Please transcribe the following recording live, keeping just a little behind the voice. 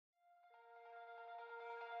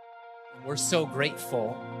We're so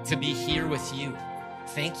grateful to be here with you.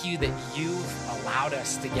 Thank you that you've allowed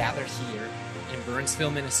us to gather here in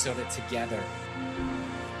Burnsville, Minnesota together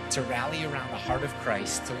to rally around the heart of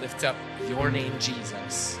Christ, to lift up your name,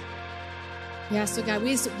 Jesus. Yeah, so God,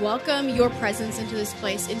 we just welcome your presence into this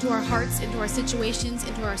place, into our hearts, into our situations,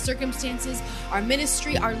 into our circumstances, our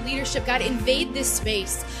ministry, our leadership. God, invade this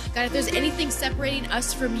space. God, if there's anything separating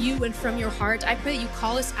us from you and from your heart, I pray that you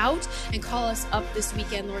call us out and call us up this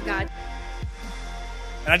weekend, Lord God.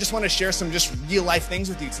 And I just want to share some just real life things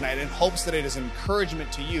with you tonight in hopes that it is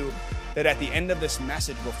encouragement to you that at the end of this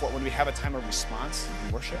message, when we have a time of response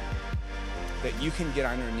and worship, that you can get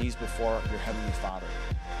on your knees before your Heavenly Father.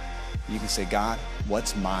 You can say, God,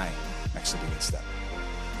 what's my next obedience step?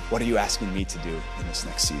 What are you asking me to do in this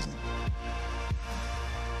next season?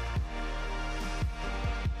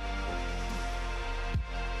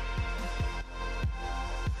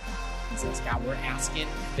 God, we're asking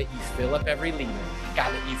that you fill up every leader.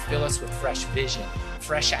 God, that you fill us with fresh vision,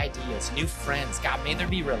 fresh ideas, new friends. God, may there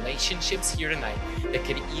be relationships here tonight that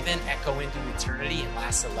could even echo into eternity and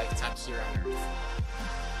last a lifetime here on earth.